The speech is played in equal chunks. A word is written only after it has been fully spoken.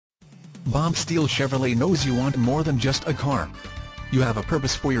Bob Steele Chevrolet knows you want more than just a car. You have a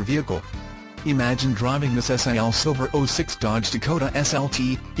purpose for your vehicle. Imagine driving this SAL Silver '06 Dodge Dakota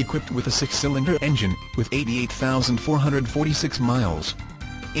SLT, equipped with a 6-cylinder engine, with 88,446 miles.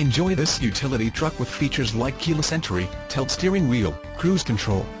 Enjoy this utility truck with features like keyless entry, tilt steering wheel, cruise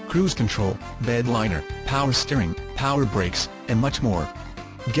control, bed liner, power steering, power brakes, and much more.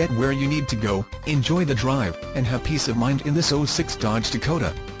 Get where you need to go, enjoy the drive, and have peace of mind in this '06 Dodge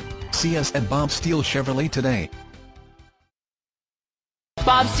Dakota. See us at Bob Steele Chevrolet today.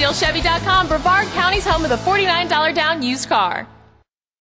 BobSteeleChevy.com, Brevard County's home of the $49 down used car.